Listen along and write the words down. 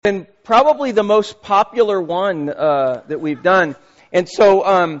And probably the most popular one that we've done. And so,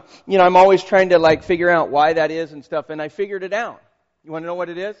 I'm always trying to figure out why that is and stuff, and I figured it out. You want to know what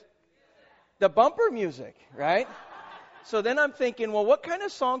it is? The bumper music, right? So then I'm thinking, well, what kind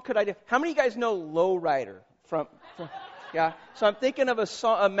of song could I do? How many of you guys know Lowrider? Yeah. So I'm thinking of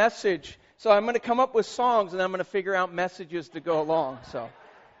a message. So I'm going to come up with songs, and I'm going to figure out messages to go along. So,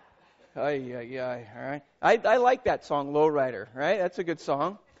 all right. I like that song, Lowrider, right? That's a good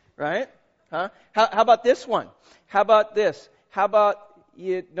song, right? Huh? How about this one? How about this? How about,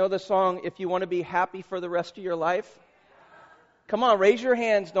 you know the song, If You Want to Be Happy for the Rest of Your Life? Come on, raise your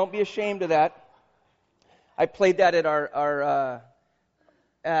hands. Don't be ashamed of that. I played that at our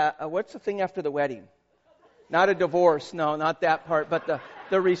what's the thing after the wedding? Not a divorce, no, not that part, but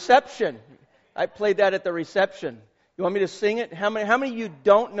the reception. I played that at the reception. You want me to sing it? How many of you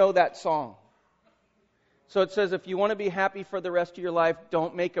don't know that song? So it says, if you want to be happy for the rest of your life,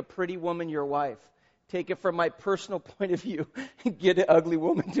 don't make a pretty woman your wife. Take it from my personal point of view. Get an ugly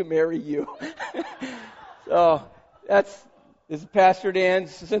woman to marry you. So this is Pastor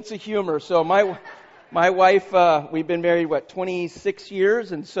Dan's sense of humor. So my wife, we've been married, 26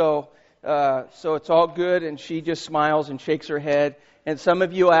 years, and so it's all good, and she just smiles and shakes her head. And some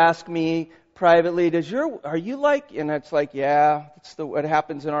of you ask me privately, are you like, and it's like, yeah, it's what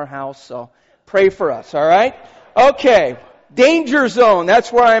happens in our house, so pray for us, all right? Okay, danger zone,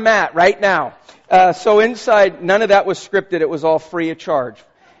 that's where I'm at right now. So inside, none of that was scripted, it was all free of charge.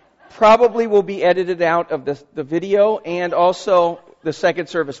 Probably will be edited out of the video, and also the second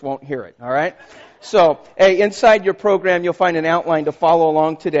service won't hear it, all right? So, inside your program, you'll find an outline to follow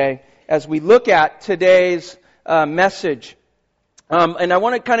along today as we look at today's message. And I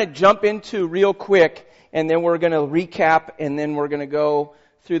want to kind of jump into real quick, and then we're going to recap, and then we're going to go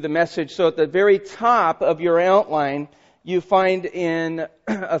through the message. So at the very top of your outline, you find in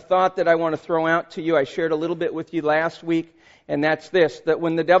a thought that I want to throw out to you. I shared a little bit with you last week, and that's this, that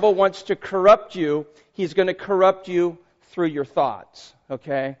when the devil wants to corrupt you, he's going to corrupt you through your thoughts,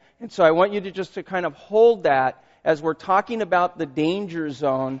 okay? And so I want you to kind of hold that as we're talking about the danger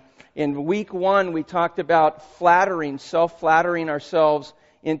zone. In week 1, we talked about self-flattering ourselves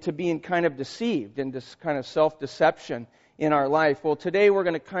into being kind of deceived, and this kind of self-deception in our life. Well, today we're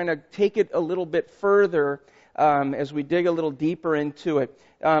going to kind of take it a little bit further as we dig a little deeper into it.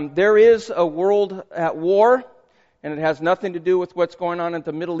 There is a world at war, and it has nothing to do with what's going on in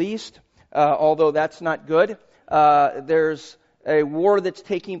the Middle East, although that's not good. There's a war that's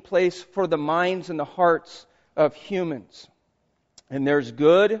taking place for the minds and the hearts of humans. And there's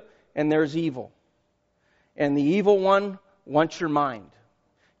good and there's evil. And the evil one wants your mind.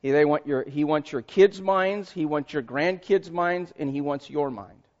 He wants your kids' minds, he wants your grandkids' minds, and he wants your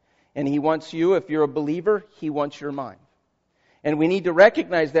mind. And he wants you, if you're a believer, he wants your mind. And we need to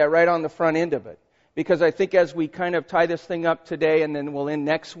recognize that right on the front end of it. Because I think as we kind of tie this thing up today, and then we'll end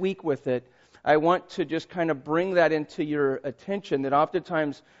next week with it, I want to just kind of bring that into your attention, that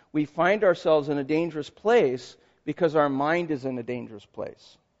oftentimes we find ourselves in a dangerous place because our mind is in a dangerous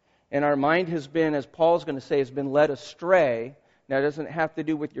place. And our mind has been, as Paul's going to say, has been led astray. Now, it doesn't have to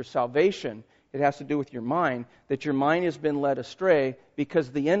do with your salvation. It has to do with your mind, that your mind has been led astray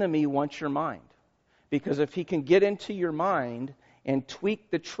because the enemy wants your mind. Because if he can get into your mind and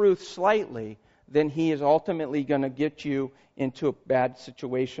tweak the truth slightly, then he is ultimately going to get you into a bad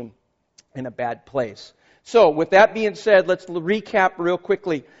situation, in a bad place. So, with that being said, let's recap real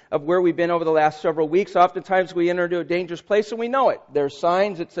quickly of where we've been over the last several weeks. Oftentimes we enter into a dangerous place and we know it. There's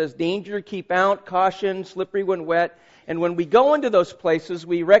signs that says danger, keep out, caution, slippery when wet. And when we go into those places,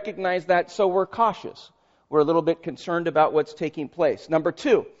 we recognize that, so we're cautious. We're a little bit concerned about what's taking place. Number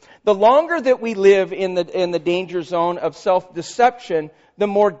 2, the longer that we live in the danger zone of self-deception, the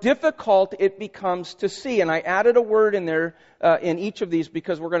more difficult it becomes to see. And I added a word in there in each of these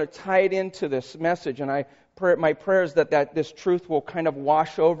because we're going to tie it into this message. And my prayer is that this truth will kind of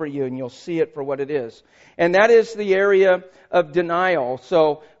wash over you and you'll see it for what it is. And that is the area of denial.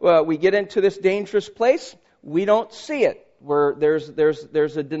 So we get into this dangerous place, we don't see it.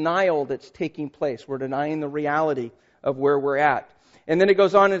 There's a denial that's taking place. We're denying the reality of where we're at. And then it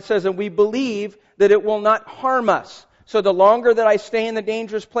goes on and it says, and we believe that it will not harm us. So the longer that I stay in the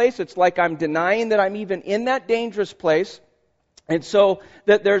dangerous place, it's like I'm denying that I'm even in that dangerous place. And so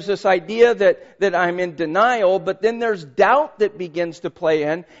that there's this idea that I'm in denial, but then there's doubt that begins to play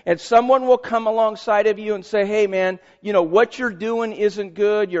in, and someone will come alongside of you and say, hey man, what you're doing isn't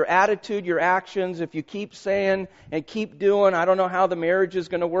good, your attitude, your actions, if you keep saying and keep doing, I don't know how the marriage is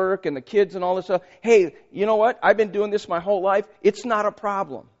going to work and the kids and all this stuff. Hey, you know what? I've been doing this my whole life. It's not a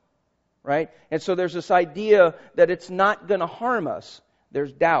problem. Right? And so there's this idea that it's not going to harm us.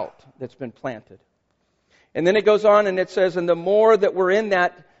 There's doubt that's been planted. And then it goes on and it says, and the more that we're in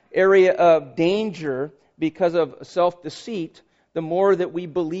that area of danger because of self-deceit, the more that we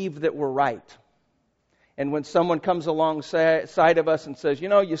believe that we're right. And when someone comes alongside of us and says,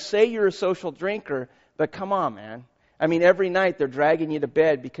 you say you're a social drinker, but come on, man. I mean, every night they're dragging you to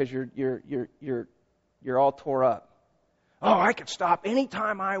bed because you're all tore up. Oh, I can stop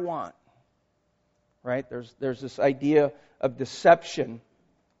anytime I want. Right? There's this idea of deception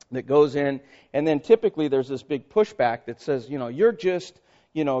that goes in, and then typically there's this big pushback that says, you're just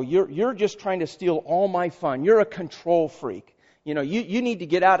trying to steal all my fun. You're a control freak. You need to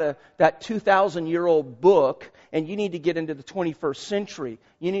get out of that 2,000-year-old book, and you need to get into the 21st century.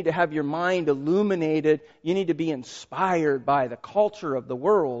 You need to have your mind illuminated. You need to be inspired by the culture of the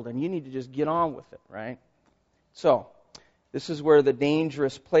world, and you need to just get on with it, right? So, this is where the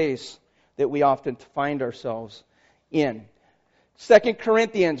dangerous place that we often find ourselves in. 2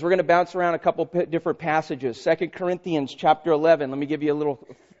 Corinthians, we're going to bounce around a couple different passages. 2 Corinthians chapter 11, let me give you a little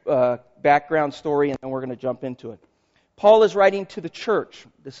background story and then we're going to jump into it. Paul is writing to the church.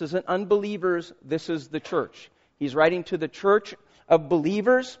 This isn't unbelievers, this is the church. He's writing to the church of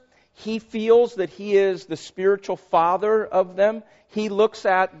believers. He feels that he is the spiritual father of them. He looks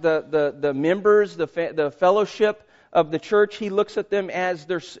at the members, the fellowship of the church. He looks at them as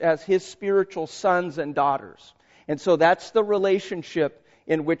his spiritual sons and daughters. And so that's the relationship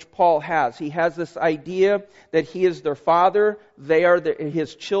in which Paul has. He has this idea that he is their father, they are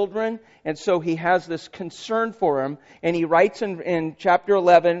his children, and so he has this concern for them. And he writes in chapter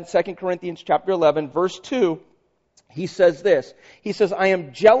 11, 2 Corinthians chapter 11, verse 2, he says this. He says, I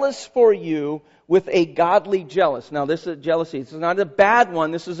am jealous for you with a godly jealous. Now this is jealousy. This is not a bad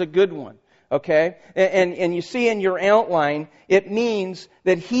one, this is a good one. Okay? And you see in your outline, it means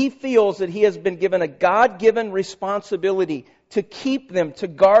that he feels that he has been given a God-given responsibility to keep them, to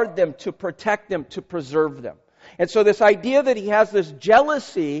guard them, to protect them, to preserve them. And so this idea that he has this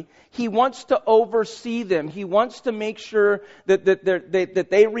jealousy, he wants to oversee them. He wants to make sure that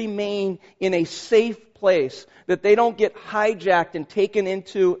they remain in a safe place, that they don't get hijacked and taken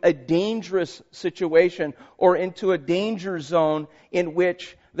into a dangerous situation or into a danger zone in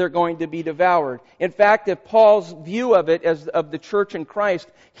which they're going to be devoured. In fact, if Paul's view of it as of the church in Christ,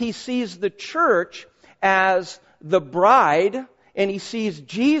 he sees the church as the bride and he sees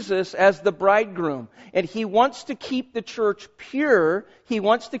Jesus as the bridegroom. And he wants to keep the church pure. He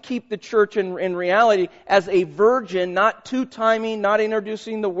wants to keep the church in reality as a virgin, not two-timing, not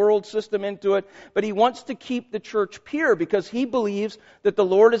introducing the world system into it. But he wants to keep the church pure because he believes that the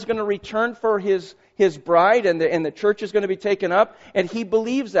Lord is going to return for His bride and the church is going to be taken up. And he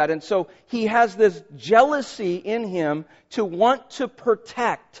believes that. And so he has this jealousy in him to want to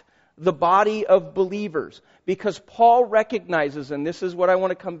protect the body of believers. Because Paul recognizes, and this is what I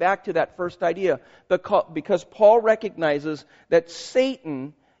want to come back to that first idea, because Paul recognizes that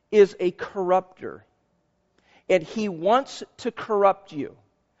Satan is a corrupter. And he wants to corrupt you.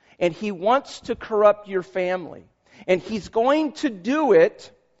 And he wants to corrupt your family. And he's going to do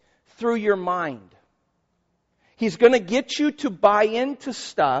it through your mind. He's going to get you to buy into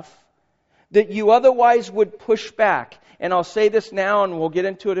stuff that you otherwise would push back. And I'll say this now and we'll get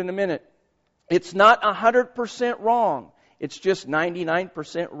into it in a minute. It's not 100% wrong. It's just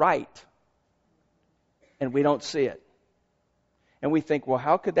 99% right. And we don't see it. And we think, well,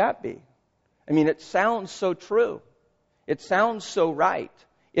 how could that be? I mean, it sounds so true. It sounds so right.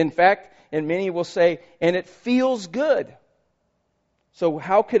 In fact, and many will say, and it feels good. So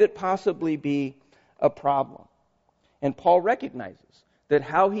how could it possibly be a problem? And Paul recognizes that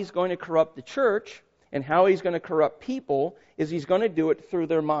how he's going to corrupt the church and how he's going to corrupt people is he's going to do it through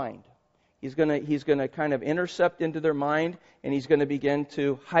their mind. He's going to kind of intercept into their mind, and he's going to begin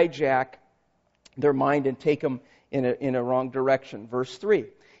to hijack their mind and take them in a wrong direction. Verse 3,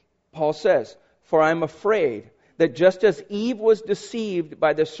 Paul says, for I'm afraid that just as Eve was deceived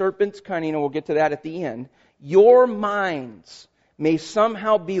by the serpent's cunning, and we'll get to that at the end, your minds may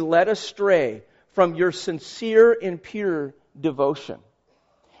somehow be led astray from your sincere and pure devotion.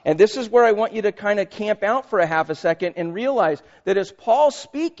 And this is where I want you to kind of camp out for a half a second and realize that as Paul's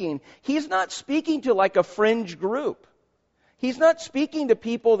speaking, he's not speaking to like a fringe group. He's not speaking to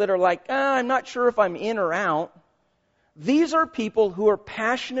people that are like, I'm not sure if I'm in or out. These are people who are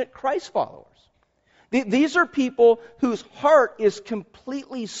passionate Christ followers. These are people whose heart is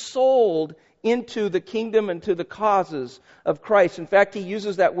completely sold into the kingdom and to the causes of Christ. In fact, he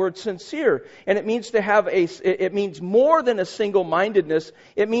uses that word sincere, and it means to have it means more than a single-mindedness.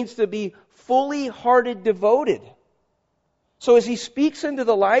 It means to be fully hearted devoted. So as he speaks into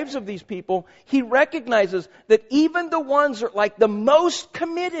the lives of these people, he recognizes that even the ones that are like the most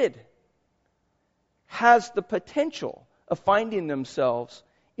committed has the potential of finding themselves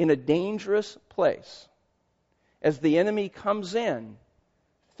in a dangerous place as the enemy comes in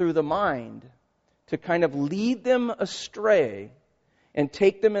through the mind to kind of lead them astray and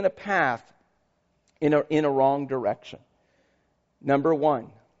take them in a path in a wrong direction. Number one,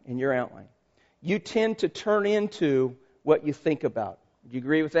 in your outline, you tend to turn into what you think about. Do you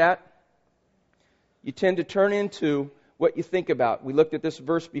agree with that? You tend to turn into what you think about. We looked at this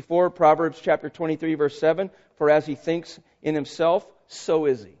verse before, Proverbs chapter 23, verse 7. For as he thinks in himself, so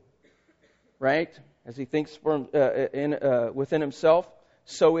is he. Right? As he thinks within himself,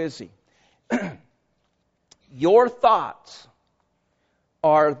 so is he. Your thoughts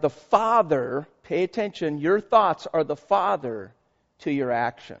are the father, pay attention, your thoughts are the father to your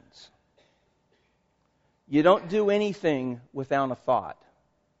actions. You don't do anything without a thought.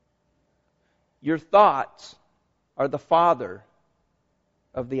 Your thoughts are the father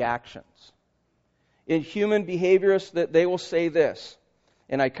of the actions. In human behaviorists, that they will say this,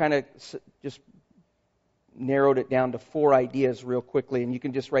 and I kind of just narrowed it down to 4 ideas real quickly, and you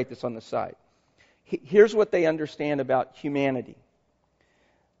can just write this on the side. Here's what they understand about humanity.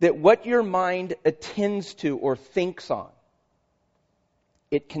 That what your mind attends to or thinks on,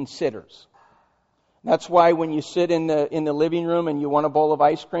 it considers. That's why when you sit in the living room and you want a bowl of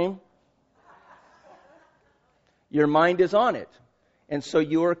ice cream, your mind is on it. And so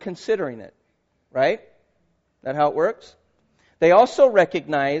you are considering it. Right? That how it works? They also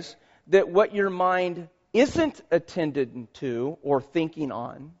recognize that what your mind isn't attended to or thinking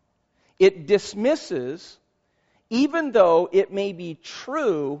on, it dismisses even though it may be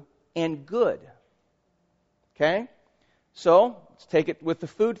true and good. Okay? So, let's take it with the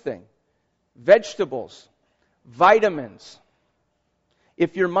food thing. Vegetables, vitamins.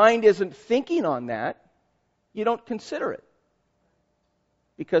 If your mind isn't thinking on that, you don't consider it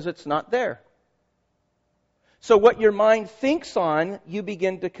because it's not there. So what your mind thinks on, you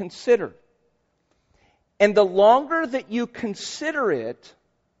begin to consider. And the longer that you consider it,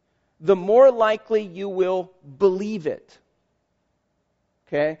 the more likely you will believe it.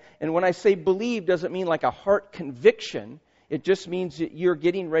 Okay? And when I say believe, doesn't mean like a heart conviction. It just means that you're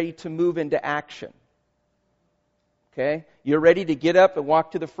getting ready to move into action. Okay? You're ready to get up and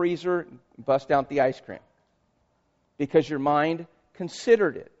walk to the freezer and bust out the ice cream. Because your mind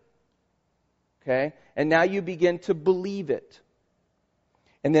considered it. Okay? And now you begin to believe it.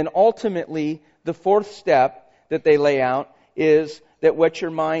 And then ultimately, the 4th step that they lay out is that what your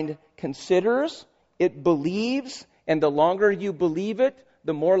mind considers, it believes, and the longer you believe it,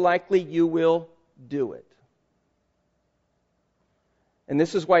 the more likely you will do it. And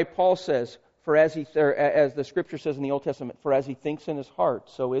this is why Paul says, as the Scripture says in the Old Testament, for as he thinks in his heart,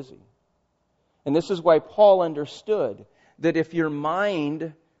 so is he. And this is why Paul understood that if your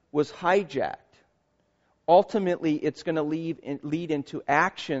mind was hijacked, ultimately it's going to lead into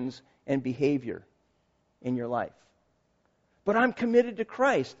actions and behavior in your life. But I'm committed to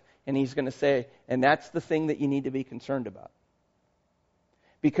Christ. And he's going to say, and that's the thing that you need to be concerned about.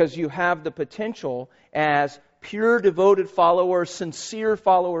 Because you have the potential as pure, devoted followers, sincere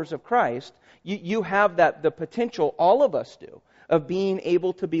followers of Christ, you have the potential, all of us do, of being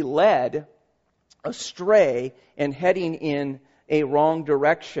able to be led astray and heading in a wrong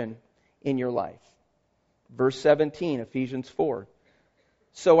direction in your life. Verse 17, Ephesians 4.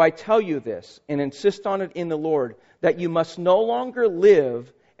 So I tell you this, and insist on it in the Lord, that you must no longer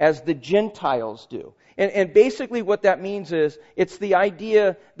live as the Gentiles do. And basically what that means is, it's the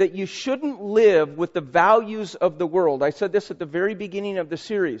idea that you shouldn't live with the values of the world. I said this at the very beginning of the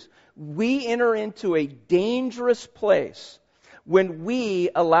series. We enter into a dangerous place when we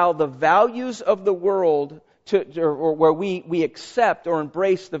allow the values of the world or where we accept or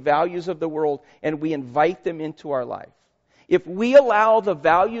embrace the values of the world and we invite them into our life. If we allow the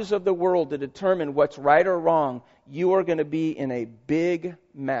values of the world to determine what's right or wrong, you are going to be in a big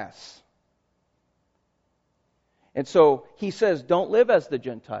mess. And so he says, don't live as the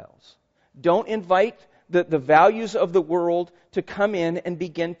Gentiles. Don't invite the values of the world to come in and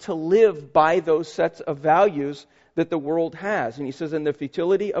begin to live by those sets of values that the world has. And he says, in the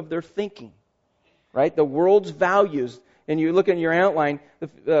futility of their thinking. Right? The world's values. And you look in your outline,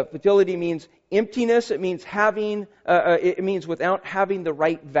 the futility means emptiness. It means it means without having the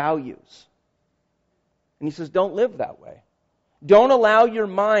right values. And he says, don't live that way. Don't allow your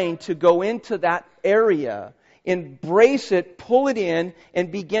mind to go into that area. Embrace it, pull it in,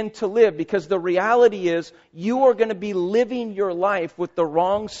 and begin to live. Because the reality is, you are going to be living your life with the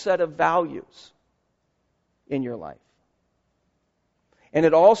wrong set of values in your life. And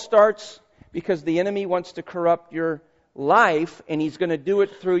it all starts because the enemy wants to corrupt your life, and he's going to do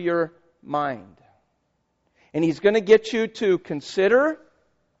it through your mind. And he's going to get you to consider,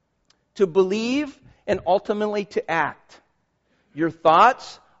 to believe, and ultimately to act. Your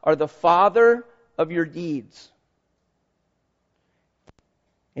thoughts are the father of your deeds.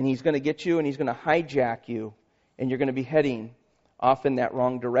 And he's going to get you and he's going to hijack you, and you're going to be heading off in that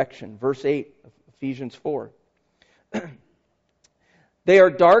wrong direction. Verse 8 of Ephesians 4. They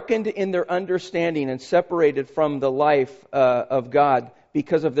are darkened in their understanding and separated from the life of God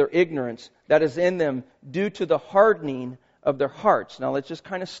because of their ignorance that is in them due to the hardening of their hearts. Now let's just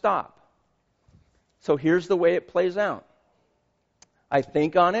kind of stop. So here's the way it plays out. I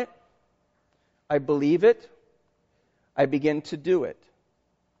think on it. I believe it. I begin to do it.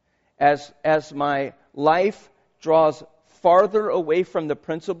 As my life draws farther away from the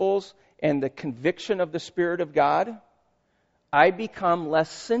principles and the conviction of the Spirit of God, I become less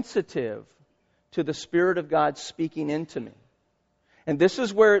sensitive to the Spirit of God speaking into me. And this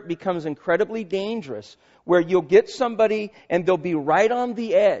is where it becomes incredibly dangerous, where you'll get somebody and they'll be right on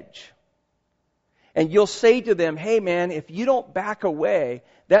the edge. And you'll say to them, hey man, if you don't back away,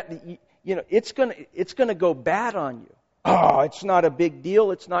 it's going to go bad on you. Oh, it's not a big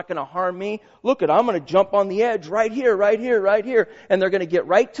deal. It's not going to harm me. Look, I'm going to jump on the edge right here, right here, right here. And they're going to get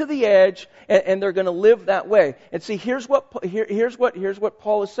right to the edge, and they're going to live that way. And see, here's what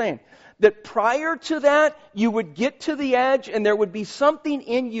Paul is saying. That prior to that, you would get to the edge, and there would be something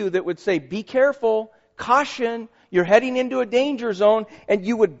in you that would say, be careful, caution, you're heading into a danger zone, and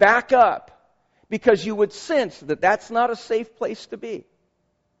you would back up because you would sense that that's not a safe place to be.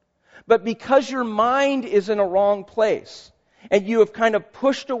 But because your mind is in a wrong place, and you have kind of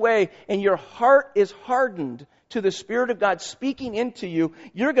pushed away, and your heart is hardened to the Spirit of God speaking into you,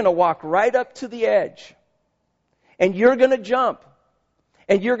 you're going to walk right up to the edge. And you're going to jump.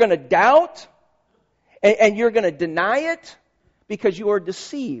 And you're going to doubt. And you're going to deny it because you are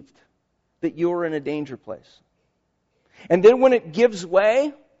deceived that you are in a danger place. And then when it gives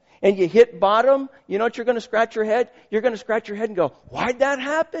way and you hit bottom, you know what you're going to scratch your head? You're going to scratch your head and go, why'd that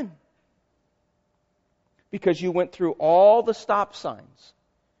happen? Because you went through all the stop signs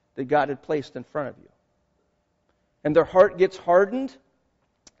that God had placed in front of you. And their heart gets hardened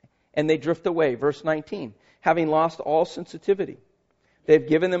and they drift away. Verse 19, having lost all sensitivity. They've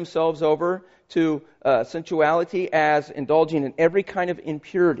given themselves over to sensuality as indulging in every kind of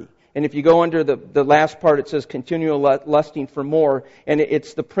impurity. And if you go under the last part, it says continual lusting for more. And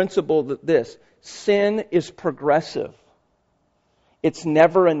it's the principle that this, sin is progressive. It's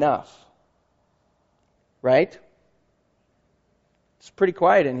never enough. Right? It's pretty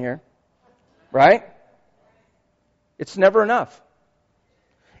quiet in here. Right? It's never enough.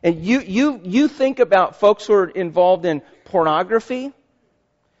 And you think about folks who are involved in pornography.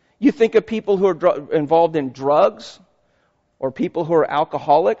 You think of people who are involved in drugs, or people who are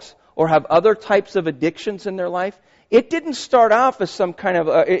alcoholics, or have other types of addictions in their life. It didn't start off as some kind of,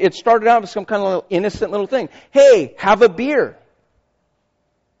 it started out as some kind of little innocent little thing. Hey, have a beer.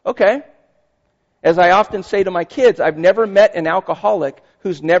 Okay. As I often say to my kids, I've never met an alcoholic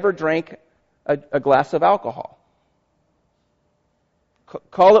who's never drank a glass of alcohol.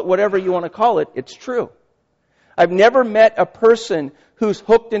 Call it whatever you want to call it, it's true. I've never met a person who's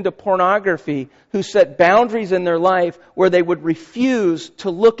hooked into pornography, who set boundaries in their life where they would refuse to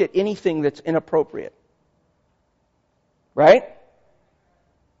look at anything that's inappropriate. Right?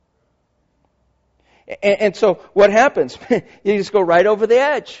 And so what happens? You just go right over the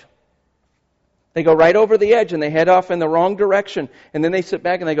edge. They go right over the edge and they head off in the wrong direction. And then they sit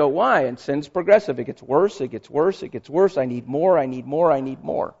back and they go, why? And sin's progressive. It gets worse, it gets worse, it gets worse. I need more, I need more, I need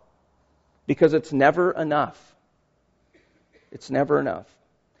more. Because it's never enough. It's never enough.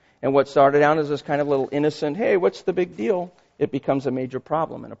 And what started out as this kind of little innocent, hey, what's the big deal? It becomes a major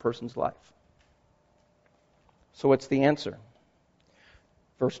problem in a person's life. So what's the answer?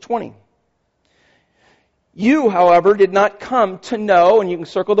 Verse 20. You, however, did not come to know, and you can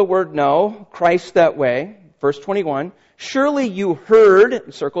circle the word know, Christ that way. Verse 21. Surely you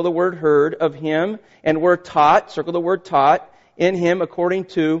heard, circle the word heard, of Him, and were taught, circle the word taught, in Him according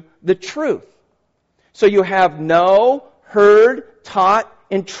to the truth. So you have know, heard, taught,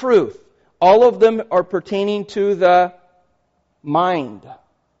 and truth. All of them are pertaining to the mind.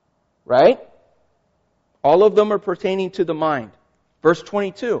 Right? All of them are pertaining to the mind. Verse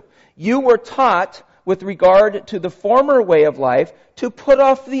 22. You were taught with regard to the former way of life to put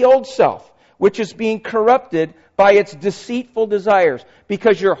off the old self, which is being corrupted by its deceitful desires.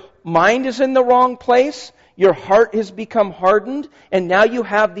 Because your mind is in the wrong place, your heart has become hardened, and now you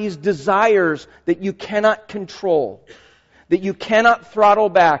have these desires that you cannot control. that you cannot throttle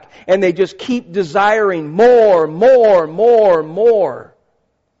back, and they just keep desiring more, more, more, more.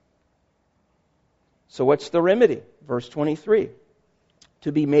 So what's the remedy? Verse 23.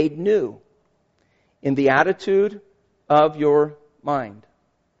 To be made new in the attitude of your mind.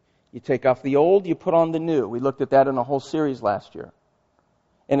 You take off the old, you put on the new. We looked at that in a whole series last year.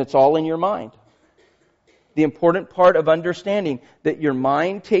 And it's all in your mind. The important part of understanding that your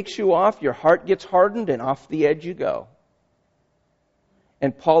mind takes you off, your heart gets hardened, and off the edge you go.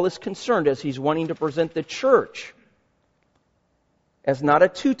 And Paul is concerned as he's wanting to present the church as not a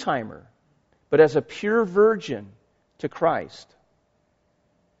two-timer, but as a pure virgin to Christ.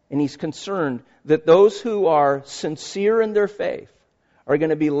 And he's concerned that those who are sincere in their faith are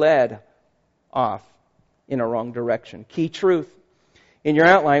going to be led off in a wrong direction. Key truth in your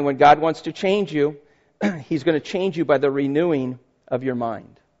outline, when God wants to change you, He's going to change you by the renewing of your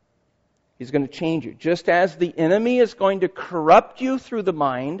mind. He's going to change you. Just as the enemy is going to corrupt you through the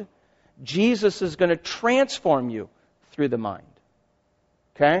mind, Jesus is going to transform you through the mind.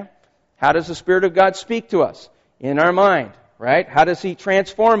 Okay? How does the Spirit of God speak to us? In our mind, right? How does He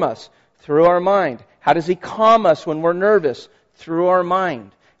transform us? Through our mind. How does He calm us when we're nervous? Through our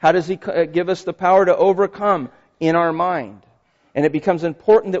mind. How does He give us the power to overcome? In our mind. And it becomes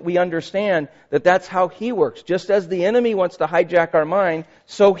important that we understand that that's how He works. Just as the enemy wants to hijack our mind,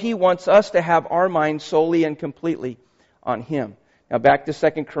 so he wants us to have our mind solely and completely on Him. Now back to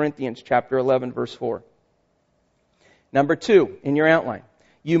 2 Corinthians chapter 11, verse 4. Number 2, in your outline.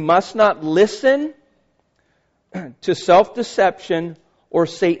 You must not listen to self-deception or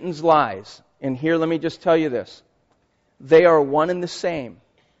Satan's lies. And here, let me just tell you this. They are one and the same.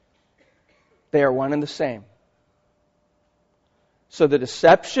 They are one and the same. So the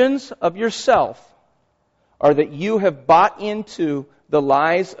deceptions of yourself are that you have bought into the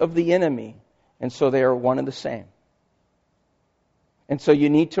lies of the enemy, and so they are one and the same. And so you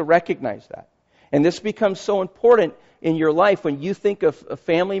need to recognize that. And this becomes so important in your life when you think of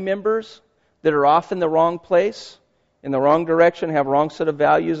family members that are off in the wrong place, in the wrong direction, have wrong set of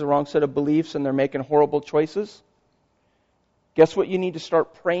values, the wrong set of beliefs, and they're making horrible choices. Guess what you need to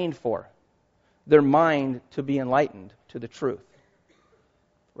start praying for? Their mind to be enlightened to the truth.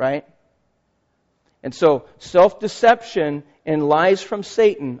 Right? And so self-deception and lies from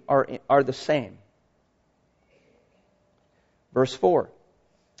Satan are the same. Verse 4.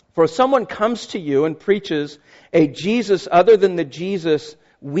 For if someone comes to you and preaches a Jesus other than the Jesus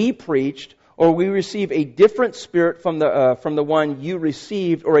we preached, or we receive a different spirit from the one you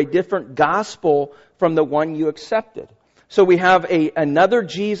received, or a different gospel from the one you accepted. So we have another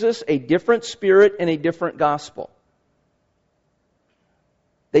Jesus, a different spirit, and a different gospel.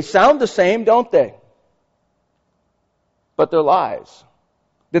 They sound the same, don't they? But they're lies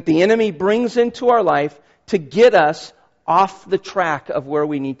that the enemy brings into our life to get us off the track of where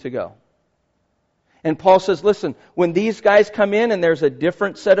we need to go. And Paul says, listen, when these guys come in and there's a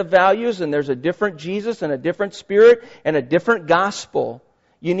different set of values and there's a different Jesus and a different spirit and a different gospel,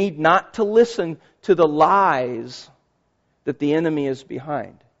 you need not to listen to the lies that the enemy is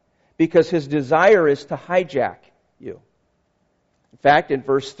behind, because his desire is to hijack you. In fact, in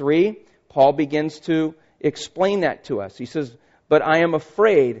verse 3, Paul begins to explain that to us. He says, but I am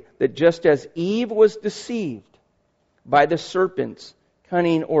afraid that just as Eve was deceived by the serpent's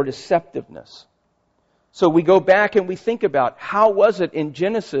cunning or deceptiveness. So we go back and we think about how was it in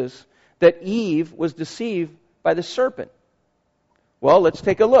Genesis that Eve was deceived by the serpent? Well, let's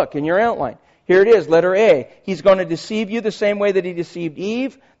take a look in your outline. Here it is, letter A. He's going to deceive you the same way that he deceived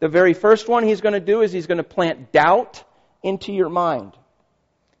Eve. The very first one he's going to do is he's going to plant doubt into your mind.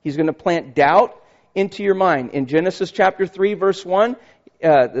 He's going to plant doubt into your mind. In Genesis chapter 3, verse 1,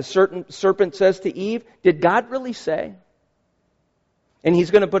 the serpent says to Eve, did God really say? And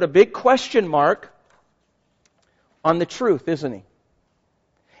he's going to put a big question mark on the truth, isn't he?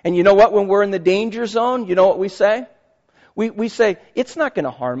 And you know what? When we're in the danger zone, you know what we say? We say, it's not going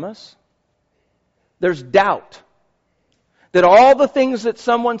to harm us. There's doubt. That all the things that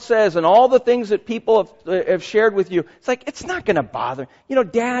someone says and all the things that people have shared with you, it's like, it's not going to bother. You know,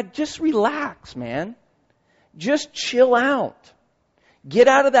 Dad, just relax, man. Just chill out. Get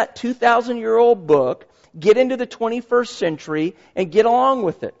out of that 2,000-year-old book, get into the 21st century, and get along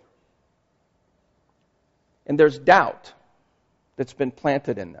with it. And there's doubt that's been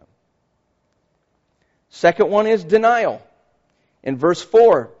planted in them. Second one is denial. In verse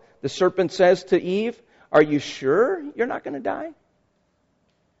 4, the serpent says to Eve, are you sure you're not going to die?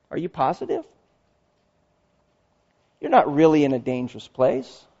 Are you positive? You're not really in a dangerous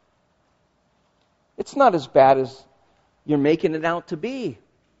place. It's not as bad as you're making it out to be.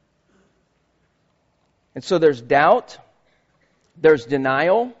 And so there's doubt, there's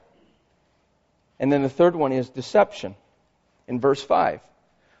denial, and then the third one is deception. In verse 5.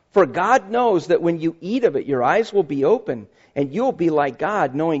 For God knows that when you eat of it, your eyes will be open, and you'll be like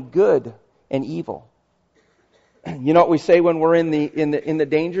God, knowing good and evil. You know what we say when we're in the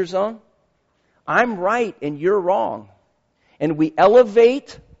danger zone? I'm right and you're wrong. And we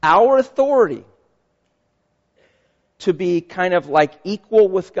elevate our authority to be kind of like equal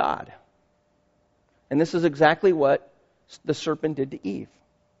with God. And this is exactly what the serpent did to Eve.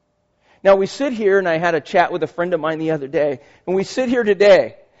 Now we sit here, and I had a chat with a friend of mine the other day, and we sit here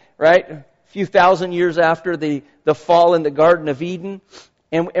today, right, a few thousand years after the fall in the Garden of Eden,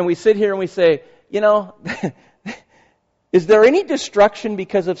 and we sit here and we say, you know, is there any destruction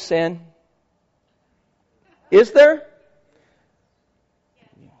because of sin? Is there?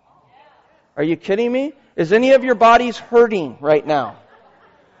 Are you kidding me? Is any of your bodies hurting right now?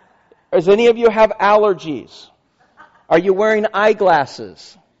 Does any of you have allergies? Are you wearing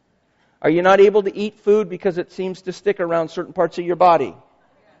eyeglasses? Are you not able to eat food because it seems to stick around certain parts of your body?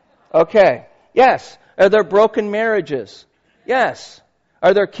 Okay. Yes. Are there broken marriages? Yes.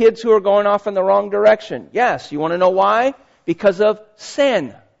 Are there kids who are going off in the wrong direction? Yes. You want to know why? Because of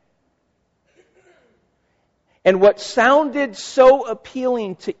sin. And what sounded so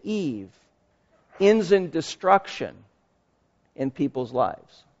appealing to Eve ends in destruction in people's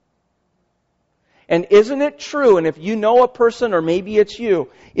lives. And isn't it true, and if you know a person, or maybe it's you,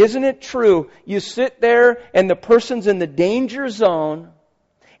 isn't it true, you sit there and the person's in the danger zone,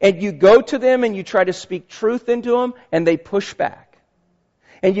 and you go to them and you try to speak truth into them, and they push back.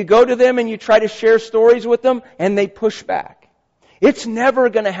 And you go to them and you try to share stories with them, and they push back. It's never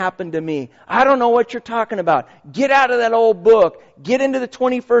going to happen to me. I don't know what you're talking about. Get out of that old book. Get into the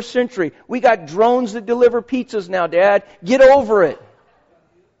 21st century. We got drones that deliver pizzas now, Dad. Get over it.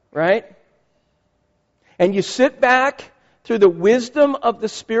 Right? And you sit back through the wisdom of the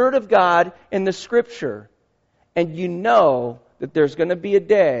Spirit of God in the Scripture, and you know that there's going to be a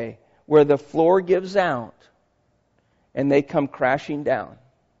day where the floor gives out and they come crashing down.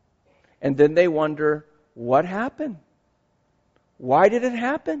 And then they wonder, what happened? Why did it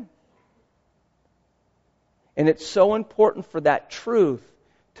happen? And it's so important for that truth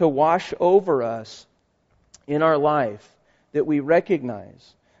to wash over us in our life that we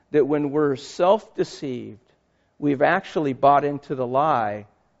recognize that when we're self-deceived, we've actually bought into the lie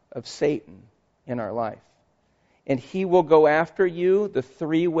of Satan in our life. And he will go after you the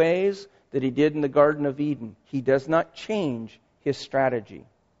three ways that he did in the Garden of Eden. He does not change his strategy.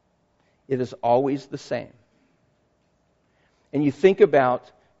 It is always the same. And you think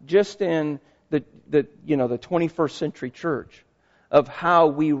about just in the 21st century church of how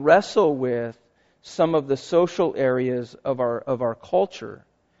we wrestle with some of the social areas of our culture,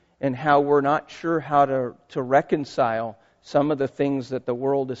 and how we're not sure how to reconcile some of the things that the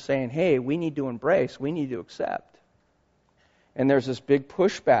world is saying, hey, we need to embrace, we need to accept. And there's this big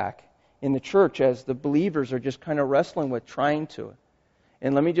pushback in the church as the believers are just kind of wrestling with trying to.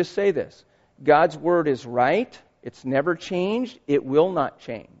 And let me just say this. God's Word is right. It's never changed. It will not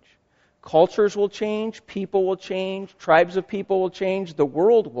change. Cultures will change. People will change. Tribes of people will change. The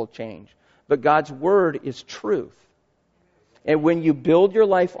world will change. But God's Word is truth. And when you build your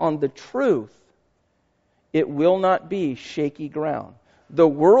life on the truth, it will not be shaky ground. The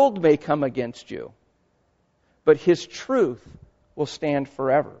world may come against you, but His truth will stand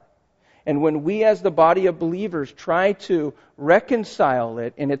forever. And when we as the body of believers try to reconcile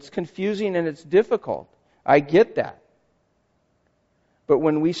it, and it's confusing and it's difficult, I get that. But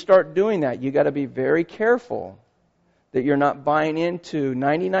when we start doing that, you got to be very careful that you're not buying into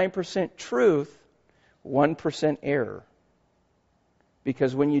 99% truth, 1% error.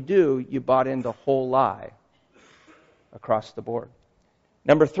 Because when you do, you bought in the whole lie across the board.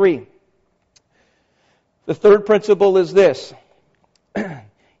 Number 3. The third principle is this.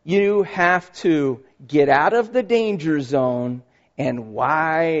 You have to get out of the danger zone and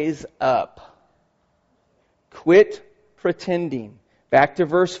wise up. Quit pretending. Back to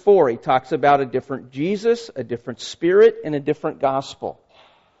verse 4, he talks about a different Jesus, a different Spirit, and a different gospel.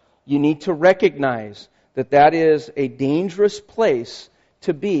 You need to recognize that is a dangerous place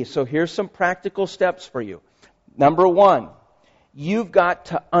to be. So here's some practical steps for you. Number 1, you've got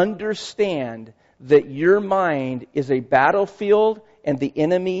to understand that your mind is a battlefield and the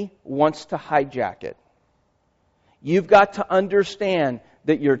enemy wants to hijack it. You've got to understand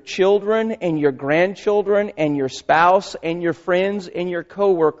that your children and your grandchildren and your spouse and your friends and your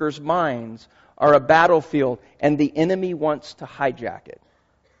coworkers' minds are a battlefield and the enemy wants to hijack it.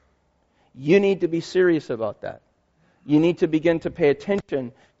 You need to be serious about that. You need to begin to pay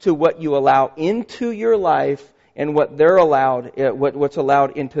attention to what you allow into your life and what they're allowed, what's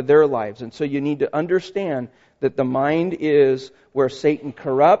allowed into their lives. And so you need to understand that the mind is where Satan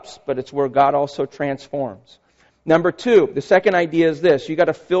corrupts, but it's where God also transforms. Number two, the second idea is this. You got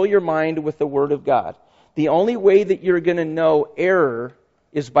to fill your mind with the Word of God. The only way that you're going to know error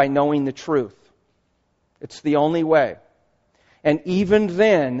is by knowing the truth. It's the only way. And even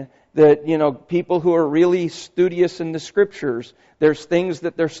then, people who are really studious in the Scriptures, there's things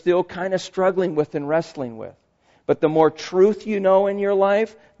that they're still kind of struggling with and wrestling with. But the more truth you know in your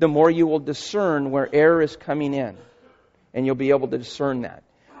life, the more you will discern where error is coming in. And you'll be able to discern that.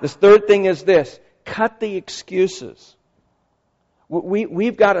 The third thing is this. Cut the excuses.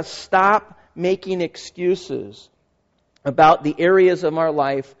 We've got to stop making excuses about the areas of our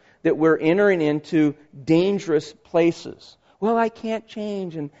life that we're entering into dangerous places. Well, I can't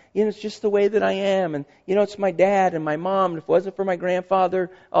change, and it's just the way that I am, and it's my dad and my mom, and if it wasn't for my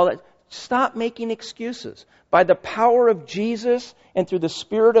grandfather, all that. Stop making excuses. By the power of Jesus and through the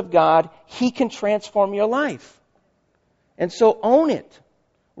Spirit of God, He can transform your life. And so own it.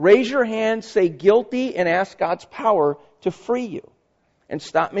 Raise your hand, say guilty, and ask God's power to free you. And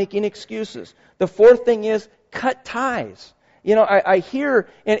stop making excuses. The fourth thing is cut ties. I hear,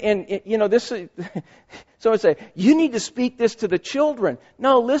 and this is, someone say, you need to speak this to the children.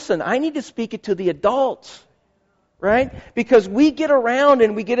 No, listen, I need to speak it to the adults. Right? Because we get around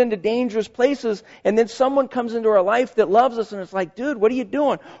and we get into dangerous places, and then someone comes into our life that loves us, and it's like, dude, what are you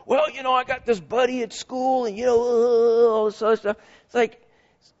doing? Well, I got this buddy at school, and all this other stuff. It's like,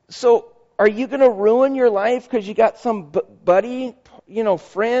 so are you going to ruin your life because you got some buddy,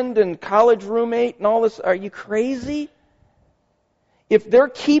 friend and college roommate and all this? Are you crazy? If they're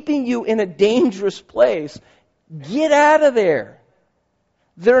keeping you in a dangerous place, get out of there.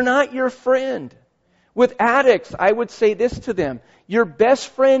 They're not your friend. With addicts, I would say this to them. Your best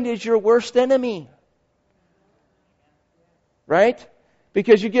friend is your worst enemy. Right?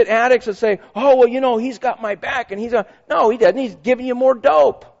 Because you get addicts that say, oh, well, he's got my back. And no, he doesn't. He's giving you more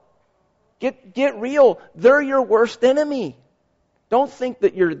dope. Get real. They're your worst enemy. Don't think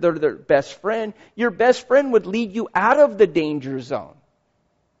that they're their best friend. Your best friend would lead you out of the danger zone.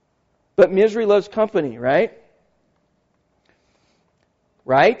 But misery loves company, right?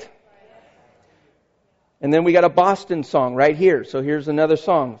 Right? And then we got a Boston song right here. So here's another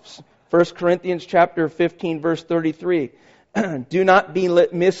song. 1 Corinthians chapter 15, verse 33. Do not be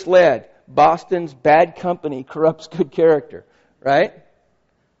misled. Boston's bad company corrupts good character. Right?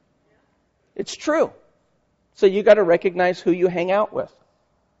 It's true. So you got to recognize who you hang out with.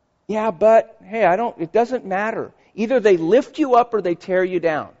 Yeah, but hey, it doesn't matter. Either they lift you up or they tear you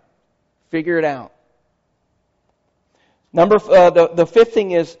down. Figure it out. The fifth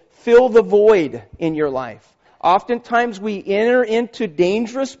thing is fill the void in your life. Oftentimes we enter into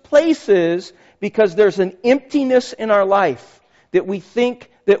dangerous places because there's an emptiness in our life that we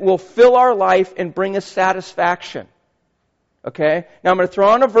think that will fill our life and bring us satisfaction. Okay? Now I'm going to throw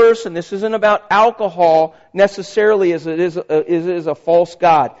on a verse, and this isn't about alcohol necessarily as it is a false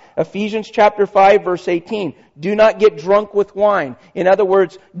god. Ephesians chapter 5, verse 18. Do not get drunk with wine. In other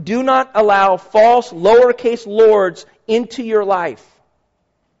words, do not allow false lowercase lords into your life,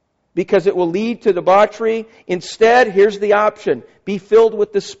 because it will lead to debauchery. Instead, here's the option. Be filled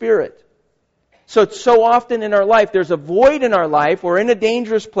with the Spirit. So often in our life, there's a void in our life. We're in a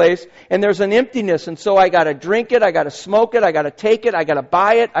dangerous place, and there's an emptiness. And so I got to drink it, I got to smoke it, I got to take it, I got to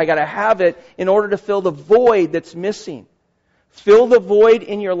buy it, I got to have it in order to fill the void that's missing. Fill the void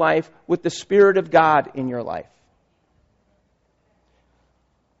in your life with the Spirit of God in your life.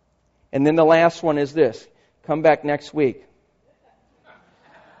 And then the last one is this. Come back next week.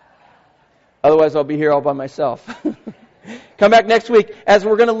 Otherwise, I'll be here all by myself. Come back next week as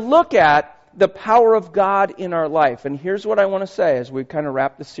we're going to look at the power of God in our life. And here's what I want to say as we kind of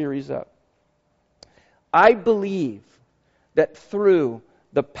wrap the series up. I believe that through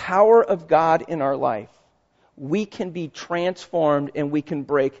the power of God in our life, we can be transformed and we can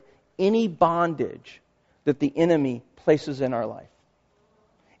break any bondage that the enemy places in our life.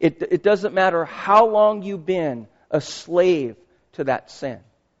 It doesn't matter how long you've been a slave to that sin.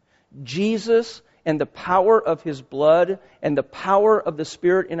 Jesus and the power of His blood and the power of the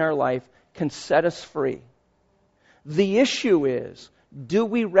Spirit in our life can set us free. The issue is, do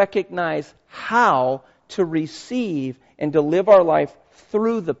we recognize how to receive and to live our life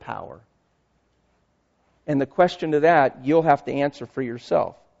through the power? And the question to that, you'll have to answer for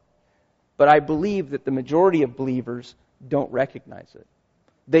yourself. But I believe that the majority of believers don't recognize it.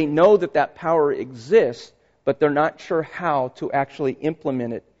 They know that that power exists, but they're not sure how to actually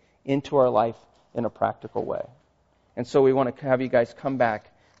implement it into our life in a practical way. And so we want to have you guys come back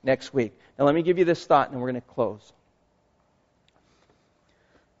next week. Now let me give you this thought and then we're going to close.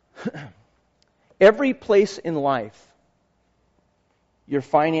 Every place in life, your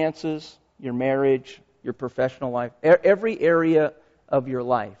finances, your marriage, your professional life, every area of your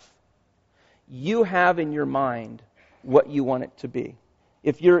life, you have in your mind what you want it to be.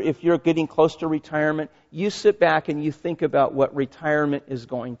 If you're getting close to retirement, you sit back and you think about what retirement is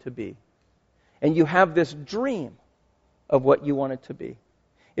going to be. And you have this dream of what you want it to be.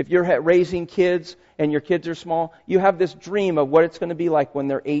 If you're raising kids and your kids are small, you have this dream of what it's going to be like when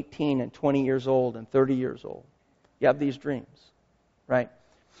they're 18 and 20 years old and 30 years old. You have these dreams, right?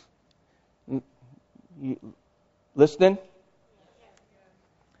 You listening?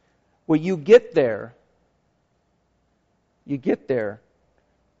 Well, you get there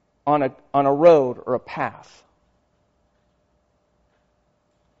on a road or a path.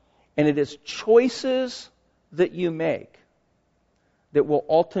 And it is choices that you make that will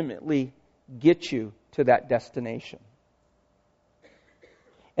ultimately get you to that destination.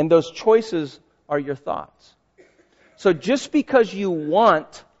 And those choices are your thoughts. So just because you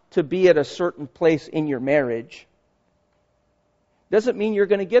want to be at a certain place in your marriage doesn't mean you're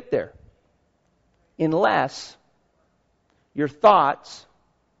going to get there. Unless your thoughts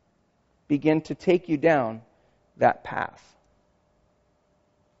begin to take you down that path.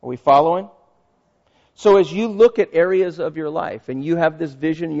 Are we following? So as you look at areas of your life and you have this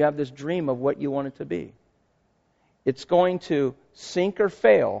vision, you have this dream of what you want it to be, it's going to sink or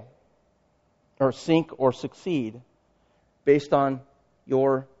fail, or sink or succeed, based on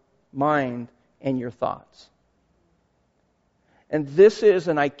your mind and your thoughts. And this is,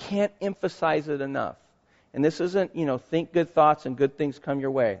 and I can't emphasize it enough, and this isn't, think good thoughts and good things come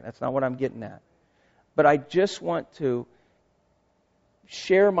your way. That's not what I'm getting at. But I just want to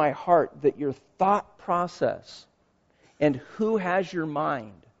share my heart that your thought process and who has your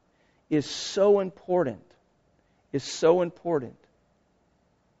mind is so important. Is so important.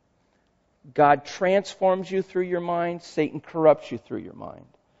 God transforms you through your mind. Satan corrupts you through your mind.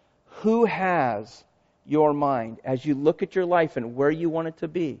 Who has your mind as you look at your life and where you want it to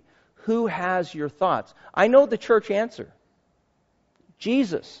be? Who has your thoughts? I know the church answer.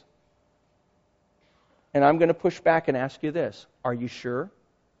 Jesus. And I'm going to push back and ask you this. Are you sure?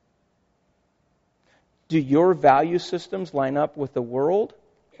 Do your value systems line up with the world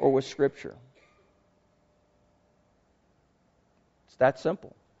or with Scripture? It's that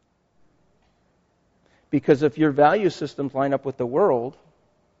simple. Because if your value systems line up with the world,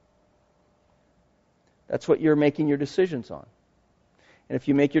 that's what you're making your decisions on. And if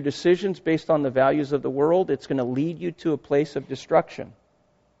you make your decisions based on the values of the world, it's going to lead you to a place of destruction.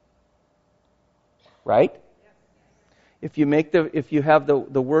 Right? If you have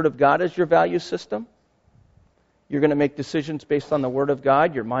the Word of God as your value system, you're going to make decisions based on the Word of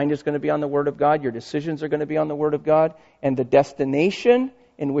God. Your mind is going to be on the Word of God. Your decisions are going to be on the Word of God. And the destination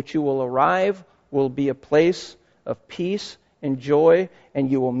in which you will arrive will be a place of peace and joy,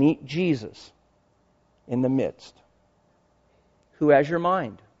 and you will meet Jesus in the midst. Who has your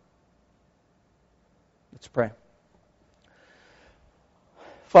mind? Let's pray.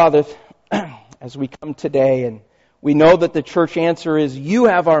 Father, as we come today, and we know that the church answer is you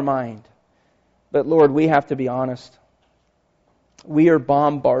have our mind. But Lord, we have to be honest. We are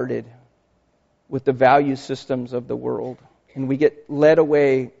bombarded with the value systems of the world. And we get led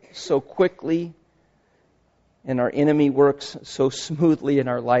away so quickly. And our enemy works so smoothly in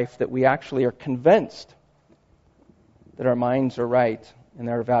our life that we actually are convinced that our minds are right and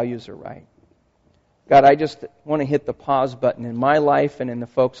our values are right. God, I just want to hit the pause button in my life and in the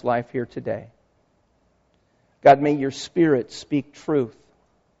folks' life here today. God, may your Spirit speak truth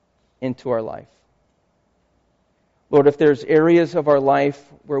into our life. Lord, if there's areas of our life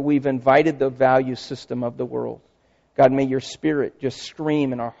where we've invited the value system of the world, God, may your Spirit just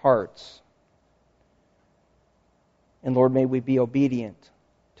scream in our hearts. And Lord, may we be obedient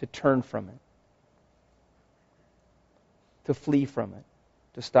to turn from it, to flee from it,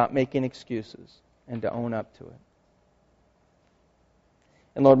 to stop making excuses, and to own up to it.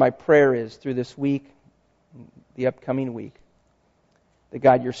 And Lord, my prayer is through this week, the upcoming week, that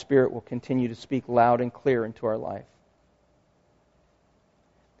God, your Spirit will continue to speak loud and clear into our life.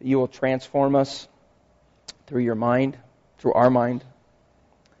 That you will transform us through your mind, through our mind,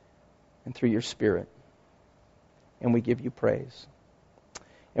 and through your Spirit. And we give you praise.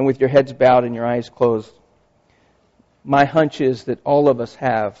 And with your heads bowed and your eyes closed, my hunch is that all of us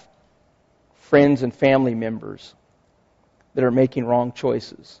have friends and family members that are making wrong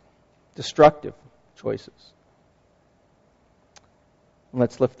choices, destructive choices.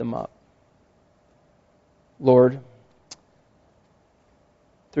 Let's lift them up. Lord,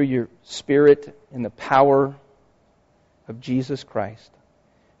 through your Spirit and the power of Jesus Christ.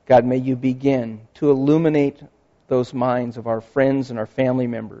 God, may you begin to illuminate those minds of our friends and our family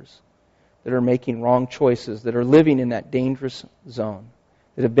members that are making wrong choices, that are living in that dangerous zone,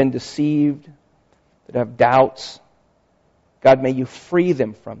 that have been deceived, that have doubts. God, may you free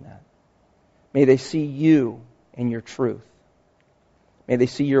them from that. May they see you and your truth. May they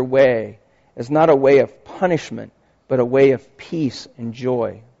see your way as not a way of punishment, but a way of peace and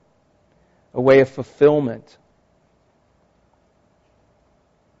joy, a way of fulfillment.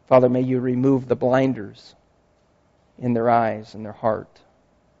 Father, may you remove the blinders in their eyes and their heart,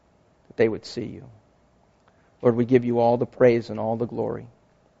 that they would see you. Lord, we give you all the praise and all the glory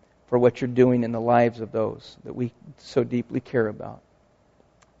for what you're doing in the lives of those that we so deeply care about.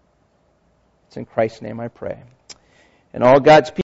 It's in Christ's name I pray. And all God's people